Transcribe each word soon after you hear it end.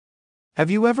Have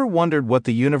you ever wondered what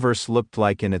the universe looked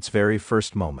like in its very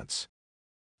first moments?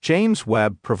 James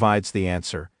Webb provides the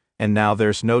answer, and now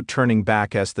there's no turning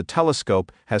back as the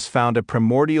telescope has found a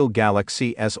primordial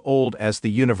galaxy as old as the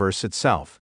universe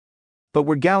itself. But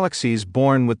were galaxies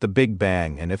born with the Big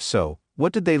Bang, and if so,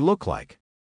 what did they look like?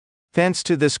 Thanks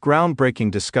to this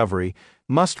groundbreaking discovery,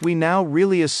 must we now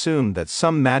really assume that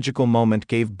some magical moment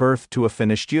gave birth to a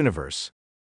finished universe?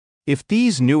 If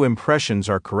these new impressions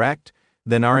are correct,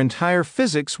 then our entire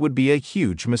physics would be a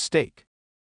huge mistake.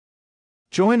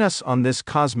 Join us on this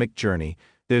cosmic journey.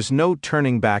 There's no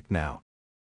turning back now.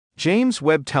 James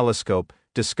Webb Telescope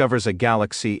discovers a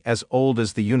galaxy as old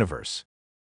as the universe.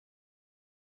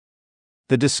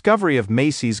 The discovery of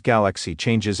Macy's galaxy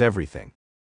changes everything.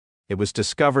 It was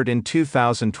discovered in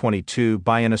 2022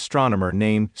 by an astronomer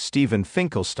named Stephen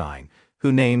Finkelstein,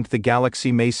 who named the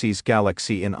galaxy Macy's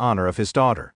Galaxy in honor of his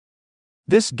daughter.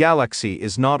 This galaxy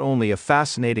is not only a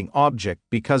fascinating object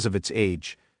because of its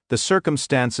age, the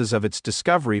circumstances of its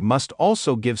discovery must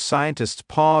also give scientists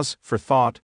pause for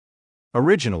thought.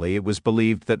 Originally, it was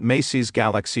believed that Macy's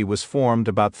galaxy was formed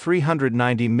about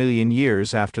 390 million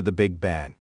years after the Big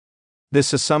Bang.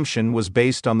 This assumption was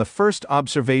based on the first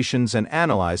observations and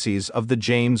analyses of the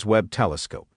James Webb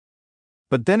Telescope.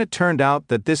 But then it turned out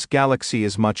that this galaxy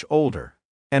is much older,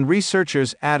 and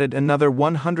researchers added another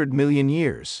 100 million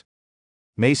years.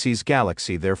 Macy's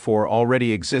galaxy therefore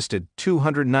already existed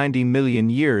 290 million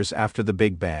years after the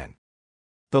Big Bang.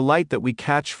 The light that we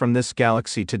catch from this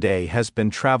galaxy today has been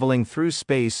traveling through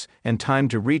space and time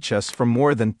to reach us for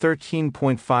more than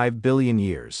 13.5 billion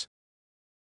years.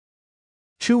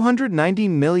 290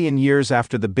 million years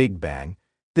after the Big Bang,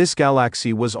 this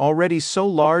galaxy was already so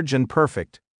large and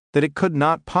perfect that it could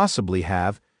not possibly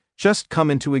have just come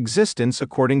into existence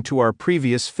according to our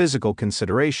previous physical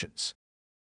considerations.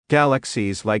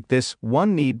 Galaxies like this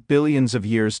one need billions of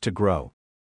years to grow.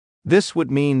 This would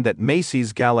mean that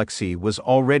Macy's galaxy was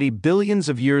already billions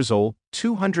of years old,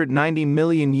 290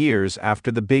 million years after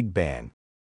the Big Bang.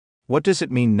 What does it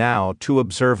mean now to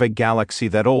observe a galaxy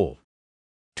that old?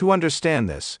 To understand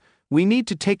this, we need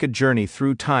to take a journey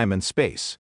through time and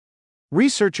space.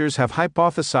 Researchers have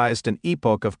hypothesized an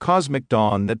epoch of cosmic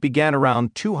dawn that began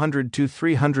around 200 to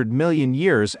 300 million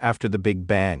years after the Big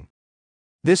Bang.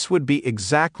 This would be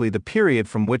exactly the period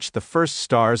from which the first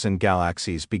stars and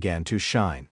galaxies began to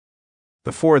shine.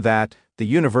 Before that, the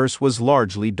universe was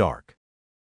largely dark.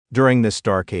 During this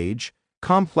dark age,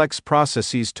 complex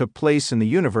processes took place in the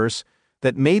universe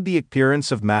that made the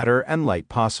appearance of matter and light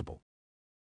possible.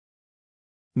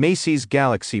 Macy's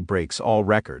galaxy breaks all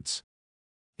records.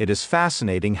 It is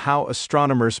fascinating how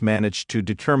astronomers managed to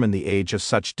determine the age of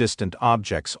such distant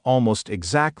objects almost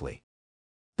exactly.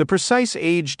 The precise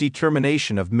age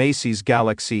determination of Macy's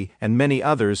galaxy and many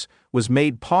others was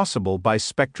made possible by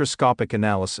spectroscopic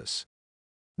analysis.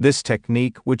 This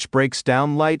technique, which breaks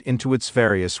down light into its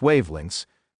various wavelengths,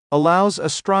 allows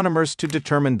astronomers to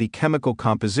determine the chemical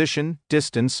composition,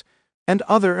 distance, and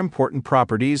other important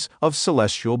properties of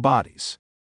celestial bodies.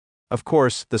 Of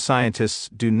course, the scientists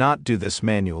do not do this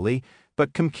manually,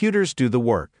 but computers do the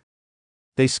work.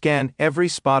 They scan every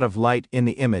spot of light in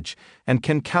the image and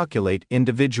can calculate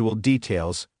individual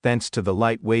details thanks to the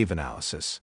light wave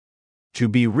analysis. To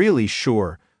be really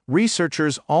sure,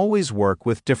 researchers always work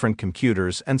with different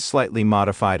computers and slightly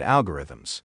modified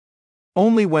algorithms.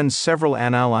 Only when several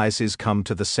analyses come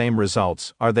to the same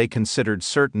results are they considered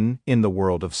certain in the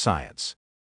world of science.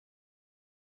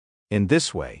 In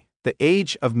this way, the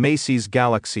age of Macy's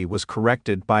galaxy was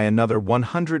corrected by another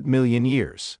 100 million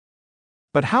years.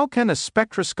 But how can a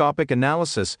spectroscopic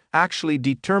analysis actually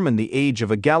determine the age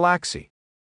of a galaxy?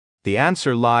 The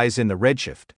answer lies in the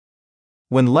redshift.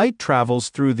 When light travels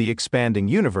through the expanding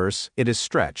universe, it is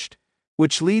stretched,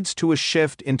 which leads to a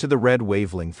shift into the red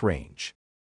wavelength range.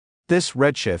 This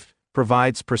redshift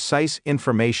provides precise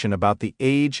information about the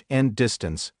age and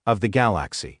distance of the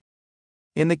galaxy.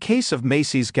 In the case of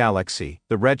Macy's galaxy,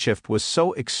 the redshift was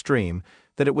so extreme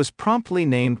that it was promptly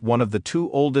named one of the two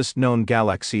oldest known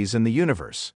galaxies in the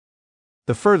universe.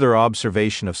 The further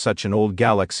observation of such an old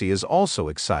galaxy is also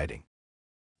exciting.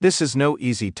 This is no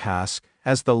easy task,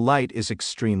 as the light is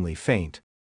extremely faint.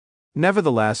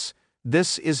 Nevertheless,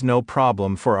 this is no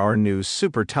problem for our new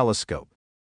super telescope.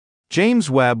 James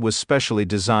Webb was specially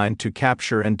designed to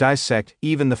capture and dissect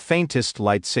even the faintest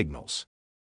light signals.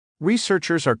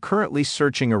 Researchers are currently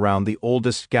searching around the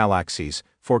oldest galaxies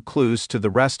for clues to the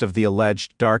rest of the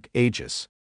alleged dark ages.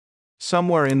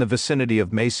 Somewhere in the vicinity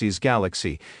of Macy's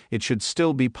galaxy, it should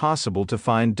still be possible to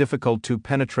find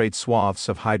difficult-to-penetrate swaths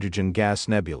of hydrogen gas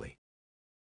nebulae.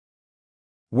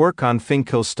 Work on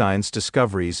Finkelstein's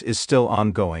discoveries is still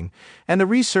ongoing, and the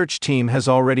research team has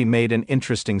already made an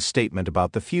interesting statement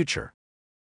about the future.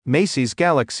 Macy's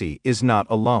galaxy is not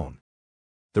alone.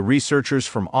 The researchers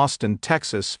from Austin,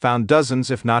 Texas, found dozens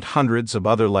if not hundreds of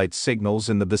other light signals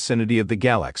in the vicinity of the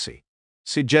galaxy,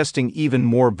 suggesting even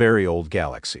more very old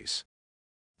galaxies.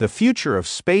 The future of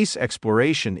space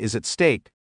exploration is at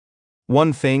stake.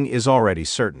 One thing is already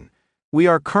certain. We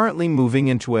are currently moving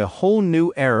into a whole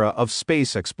new era of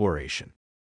space exploration.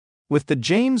 With the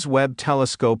James Webb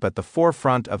Telescope at the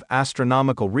forefront of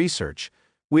astronomical research,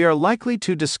 we are likely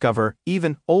to discover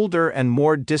even older and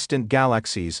more distant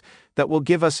galaxies that will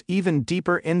give us even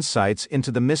deeper insights into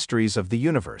the mysteries of the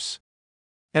universe.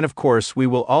 And of course, we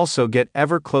will also get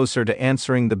ever closer to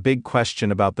answering the big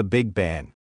question about the Big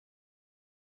Bang.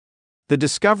 The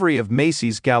discovery of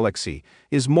Macy's galaxy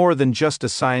is more than just a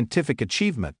scientific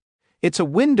achievement. It's a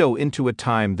window into a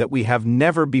time that we have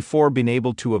never before been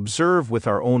able to observe with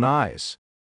our own eyes.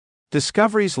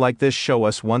 Discoveries like this show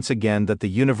us once again that the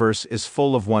universe is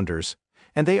full of wonders,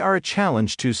 and they are a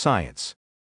challenge to science.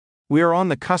 We are on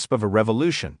the cusp of a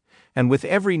revolution, and with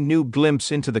every new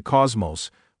glimpse into the cosmos,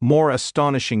 more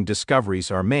astonishing discoveries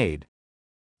are made.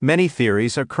 Many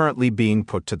theories are currently being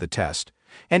put to the test,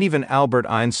 and even Albert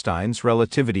Einstein's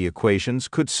relativity equations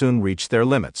could soon reach their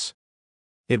limits.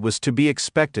 It was to be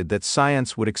expected that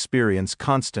science would experience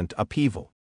constant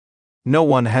upheaval. No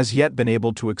one has yet been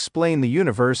able to explain the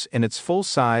universe in its full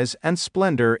size and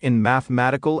splendor in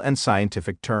mathematical and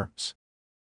scientific terms.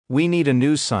 We need a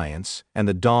new science and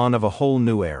the dawn of a whole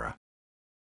new era.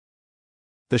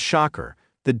 The shocker,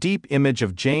 the deep image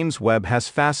of James Webb has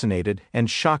fascinated and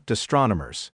shocked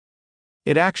astronomers.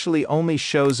 It actually only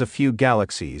shows a few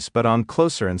galaxies, but on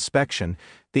closer inspection,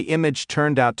 the image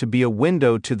turned out to be a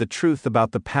window to the truth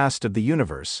about the past of the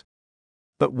universe.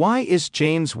 But why is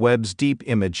James Webb's deep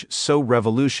image so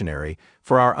revolutionary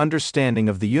for our understanding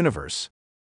of the universe?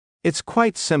 It's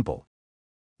quite simple.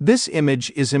 This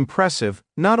image is impressive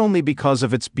not only because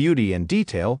of its beauty and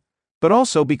detail, but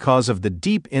also because of the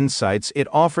deep insights it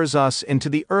offers us into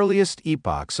the earliest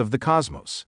epochs of the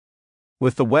cosmos.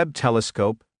 With the Webb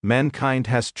telescope, mankind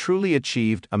has truly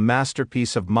achieved a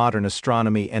masterpiece of modern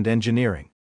astronomy and engineering.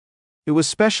 It was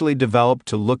specially developed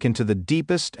to look into the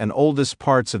deepest and oldest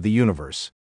parts of the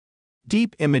universe.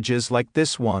 Deep images like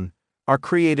this one are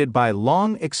created by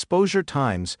long exposure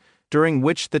times during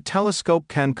which the telescope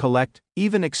can collect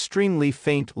even extremely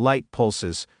faint light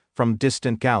pulses from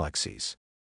distant galaxies.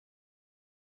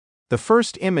 The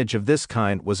first image of this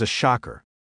kind was a shocker.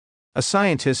 A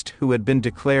scientist who had been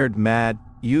declared mad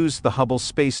used the Hubble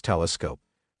Space Telescope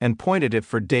and pointed it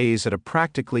for days at a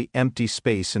practically empty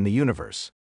space in the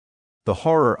universe. The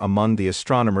horror among the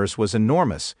astronomers was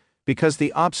enormous because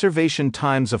the observation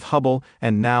times of Hubble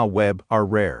and now Webb are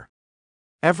rare.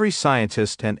 Every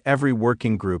scientist and every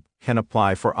working group can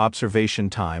apply for observation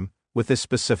time with a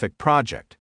specific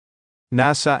project.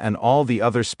 NASA and all the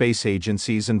other space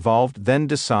agencies involved then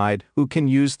decide who can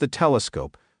use the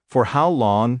telescope, for how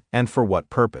long, and for what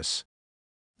purpose.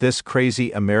 This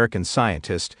crazy American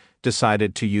scientist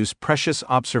decided to use precious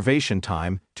observation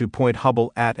time to point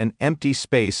Hubble at an empty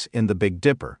space in the Big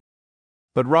Dipper.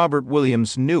 But Robert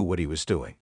Williams knew what he was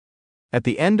doing. At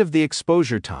the end of the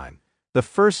exposure time, the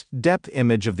first depth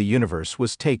image of the universe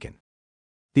was taken.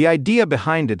 The idea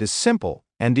behind it is simple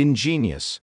and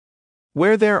ingenious.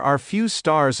 Where there are few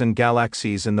stars and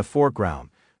galaxies in the foreground,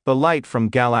 the light from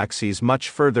galaxies much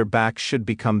further back should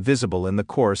become visible in the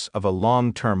course of a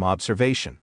long-term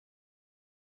observation.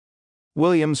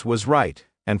 Williams was right,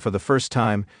 and for the first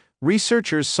time,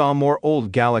 researchers saw more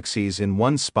old galaxies in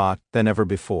one spot than ever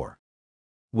before.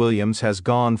 Williams has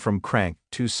gone from crank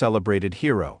to celebrated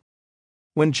hero.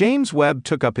 When James Webb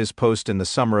took up his post in the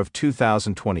summer of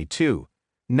 2022,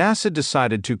 NASA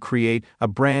decided to create a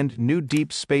brand new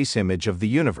deep space image of the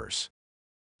universe.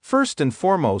 First and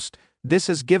foremost, this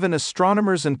has given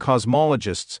astronomers and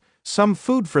cosmologists some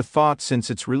food for thought since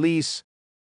its release.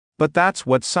 But that's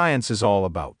what science is all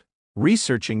about: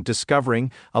 researching,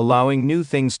 discovering, allowing new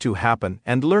things to happen,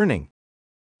 and learning.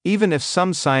 Even if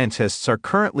some scientists are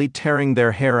currently tearing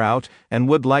their hair out and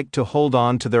would like to hold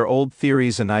on to their old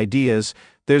theories and ideas,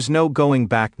 there's no going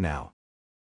back now.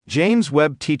 James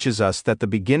Webb teaches us that the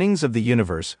beginnings of the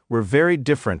universe were very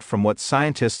different from what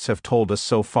scientists have told us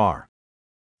so far.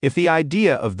 If the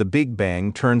idea of the Big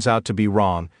Bang turns out to be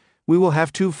wrong, we will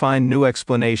have to find new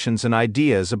explanations and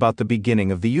ideas about the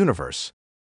beginning of the universe.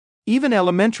 Even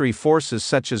elementary forces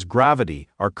such as gravity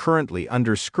are currently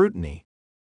under scrutiny.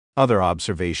 Other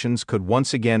observations could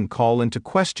once again call into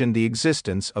question the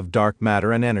existence of dark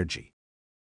matter and energy.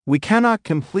 we cannot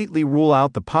completely rule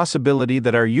out the possibility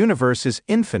that our universe is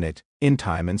infinite in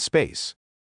time and space.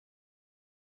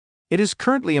 It is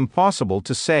currently impossible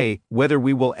to say whether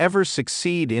we will ever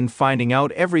succeed in finding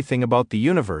out everything about the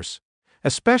universe,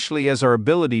 especially as our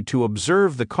ability to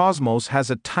observe the cosmos has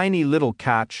a tiny little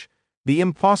catch: the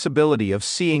impossibility of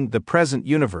seeing the present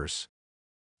universe.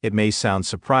 It may sound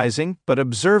surprising, but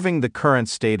observing the current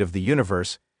state of the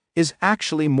universe is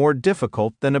actually more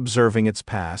difficult than observing its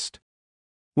past.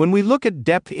 When we look at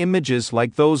depth images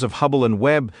like those of Hubble and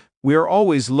Webb, we are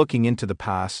always looking into the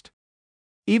past.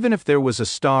 Even if there was a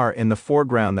star in the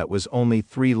foreground that was only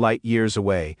 3 light-years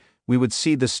away, we would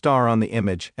see the star on the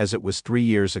image as it was 3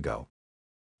 years ago.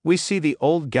 We see the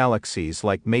old galaxies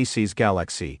like Massey's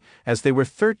galaxy as they were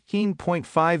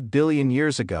 13.5 billion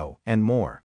years ago and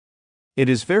more. It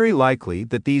is very likely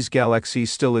that these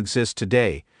galaxies still exist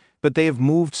today, but they have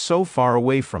moved so far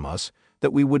away from us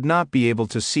that we would not be able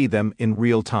to see them in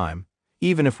real time,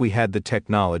 even if we had the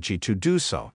technology to do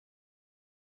so.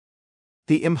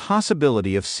 The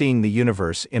impossibility of seeing the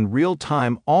universe in real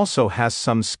time also has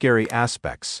some scary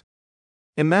aspects.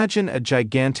 Imagine a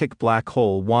gigantic black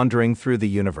hole wandering through the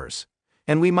universe,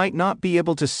 and we might not be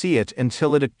able to see it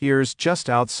until it appears just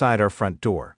outside our front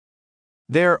door.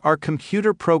 There are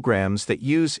computer programs that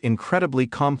use incredibly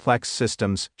complex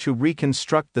systems to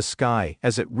reconstruct the sky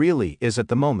as it really is at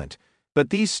the moment, but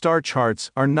these star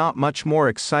charts are not much more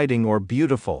exciting or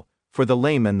beautiful for the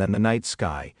layman than the night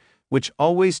sky, which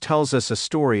always tells us a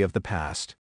story of the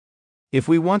past. If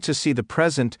we want to see the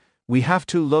present, we have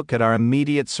to look at our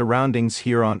immediate surroundings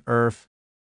here on Earth.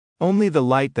 Only the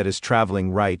light that is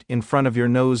traveling right in front of your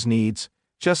nose needs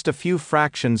just a few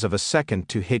fractions of a second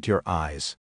to hit your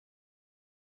eyes.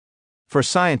 For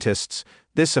scientists,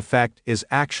 this effect is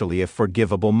actually a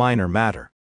forgivable minor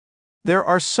matter. There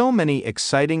are so many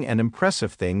exciting and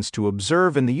impressive things to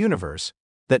observe in the universe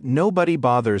that nobody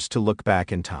bothers to look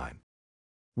back in time.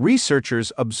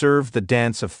 Researchers observe the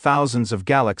dance of thousands of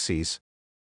galaxies,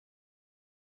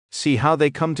 see how they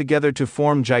come together to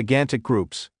form gigantic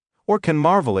groups, or can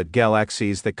marvel at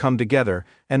galaxies that come together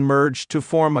and merge to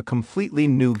form a completely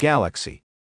new galaxy.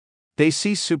 They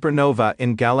see supernova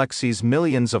in galaxies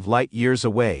millions of light-years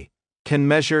away, can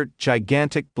measure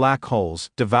gigantic black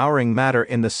holes devouring matter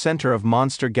in the center of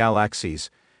monster galaxies,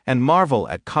 and marvel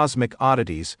at cosmic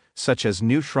oddities such as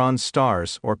neutron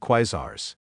stars or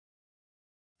quasars.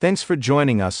 Thanks for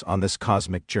joining us on this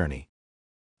cosmic journey.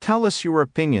 Tell us your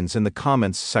opinions in the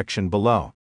comments section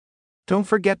below. Don't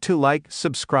forget to like,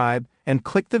 subscribe, and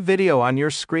click the video on your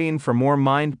screen for more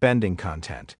mind-bending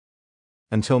content.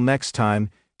 Until next time,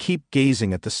 keep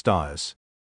gazing at the stars.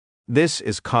 This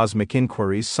is Cosmic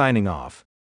Inquiries signing off.